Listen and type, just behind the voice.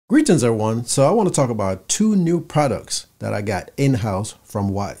Greetings everyone. So I want to talk about two new products that I got in-house from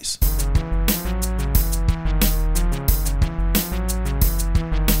Wyze.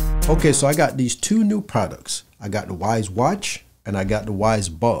 Okay, so I got these two new products. I got the Wyze Watch and I got the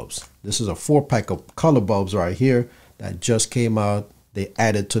Wyze Bulbs. This is a 4-pack of color bulbs right here that just came out. They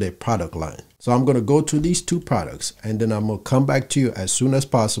added to their product line. So I'm going to go to these two products and then I'm going to come back to you as soon as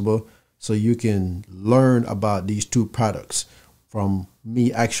possible so you can learn about these two products from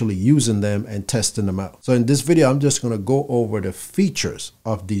me actually using them and testing them out. So in this video, I'm just going to go over the features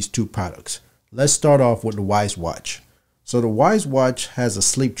of these two products. Let's start off with the Wyze Watch. So the Wyze Watch has a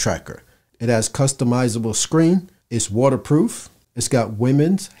sleep tracker. It has customizable screen. It's waterproof. It's got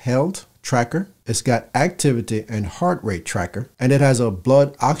women's health tracker. It's got activity and heart rate tracker. And it has a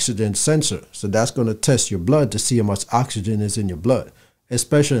blood oxygen sensor. So that's going to test your blood to see how much oxygen is in your blood,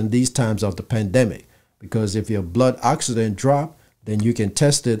 especially in these times of the pandemic. Because if your blood oxygen drop, then you can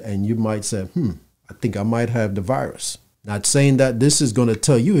test it and you might say, I think I might have the virus. Not saying that this is going to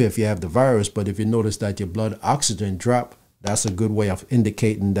tell you if you have the virus, but if you notice that your blood oxygen drop, that's a good way of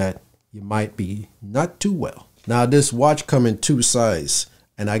indicating that you might be not too well. Now this watch comes in two sizes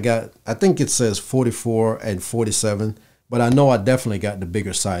and I think it says 44 and 47, but I know I definitely got the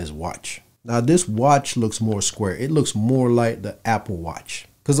bigger size watch. Now this watch looks more square. It looks more like the Apple Watch.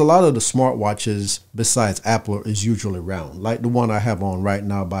 Because a lot of the smartwatches besides Apple is usually round, like the one I have on right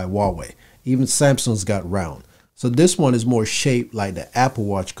now by Huawei. Even Samsung's got round. So this one is more shaped like the Apple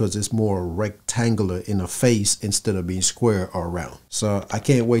Watch because it's more rectangular in the face instead of being square or round. So I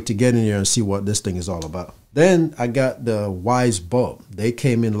can't wait to get in here and see what this thing is all about. Then I got the Wyze Bulb. They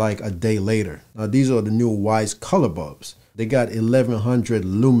came in like a day later. Now these are the new Wyze color bulbs. They got 1100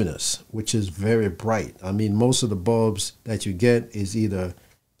 luminous, which is very bright. I mean, most of the bulbs that you get is either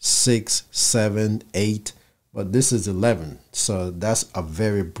 6, 7, 8, but this is 11. So that's a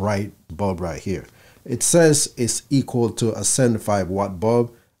very bright bulb right here. It says it's equal to a 75 watt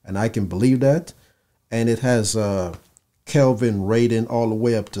bulb, and I can believe that. And it has a Kelvin rating all the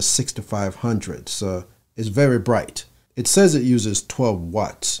way up to 6500. So it's very bright. It says it uses 12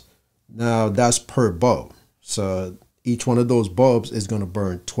 watts. Now that's per bulb. So each one of those bulbs is going to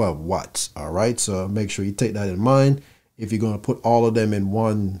burn 12 watts. All right. So make sure you take that in mind. If you're going to put all of them in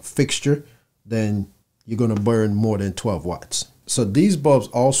one fixture, then you're going to burn more than 12 watts. So these bulbs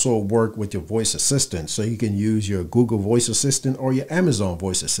also work with your voice assistant. So you can use your Google voice assistant or your Amazon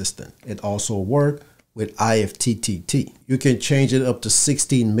voice assistant. It also works with IFTTT. You can change it up to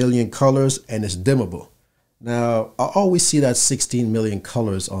 16 million colors and it's dimmable. Now, I always see that 16 million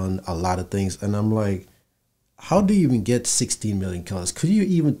colors on a lot of things. And I'm like, how do you even get 16 million colors? Could you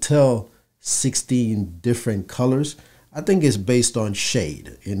even tell 16 different colors? I think it's based on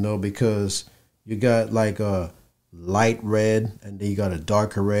shade, you know, because you got like a light red and then you got a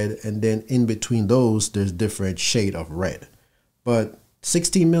darker red. And then in between those, there's different shade of red. But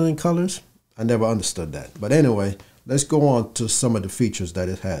 16 million colors, I never understood that. But anyway, let's go on to some of the features that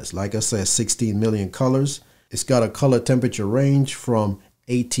it has. Like I said, 16 million colors. It's got a color temperature range from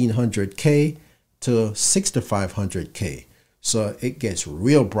 1800K to 6500K. So it gets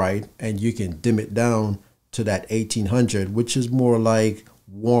real bright and you can dim it down to that 1800, which is more like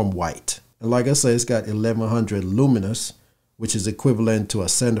warm white. And like I said, it's got 1100 luminous, which is equivalent to a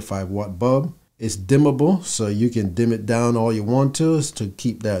 75 watt bulb. It's dimmable, so you can dim it down all you want to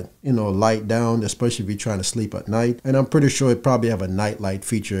keep that, you know, light down, especially if you're trying to sleep at night. And I'm pretty sure it probably have a night light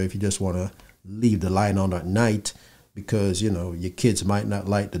feature if you just want to leave the light on at night because, you know, your kids might not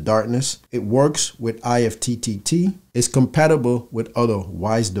like the darkness. It works with IFTTT. It's compatible with other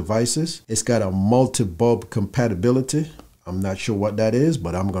Wyze devices. It's got a multi-bulb compatibility. I'm not sure what that is,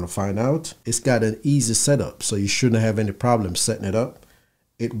 but I'm going to find out. It's got an easy setup, so you shouldn't have any problem setting it up.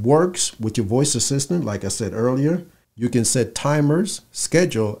 It works with your voice assistant. Like I said earlier, you can set timers,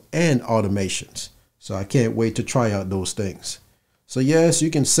 schedule, and automations. So I can't wait to try out those things. So yes, you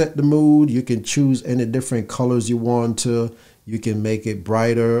can set the mood. You can choose any different colors you want to. You can make it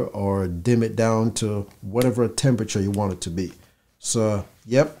brighter or dim it down to whatever temperature you want it to be. So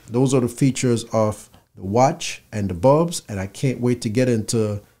yep, those are the features of the watch and the bulbs. And I can't wait to get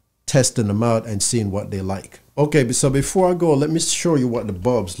into testing them out and seeing what they like. Okay, so before I go, let me show you what the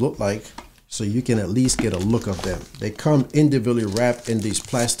bulbs look like so you can at least get a look of them. They come individually wrapped in these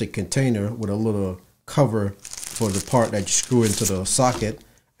plastic container with a little cover for the part that you screw into the socket.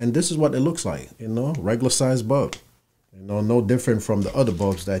 And this is what it looks like, you know, regular size bulb. You know, no different from the other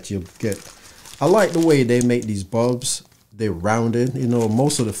bulbs that you get. I like the way they make these bulbs. They're rounded. You know,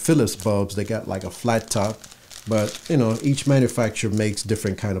 most of the Philips bulbs, they got like a flat top. But, you know, each manufacturer makes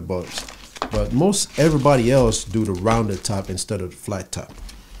different kind of bulbs. But everybody else do the rounded top instead of the flat top.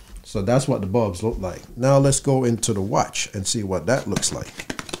 So that's what the bulbs look like. Now let's go into the watch and see what that looks like.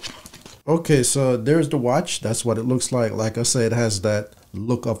 Okay, so there's the watch. That's what it looks like. Like I said, it has that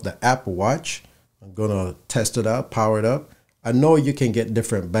look of the Apple Watch. I'm gonna test it out, power it up. I know you can get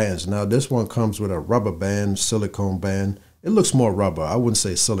different bands. Now this one comes with a rubber band, silicone band. It looks more rubber. I wouldn't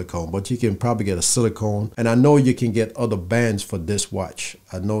say silicone, but you can probably get a silicone. And I know you can get other bands for this watch.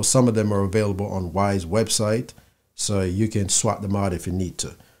 I know some of them are available on Wyze website, so you can swap them out if you need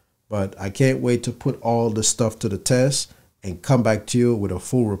to. But I can't wait to put all this stuff to the test and come back to you with a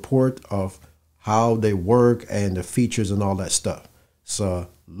full report of how they work and the features and all that stuff. So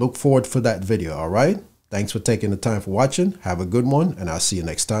look forward for that video, all right? Thanks for taking the time for watching. Have a good one, and I'll see you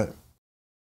next time.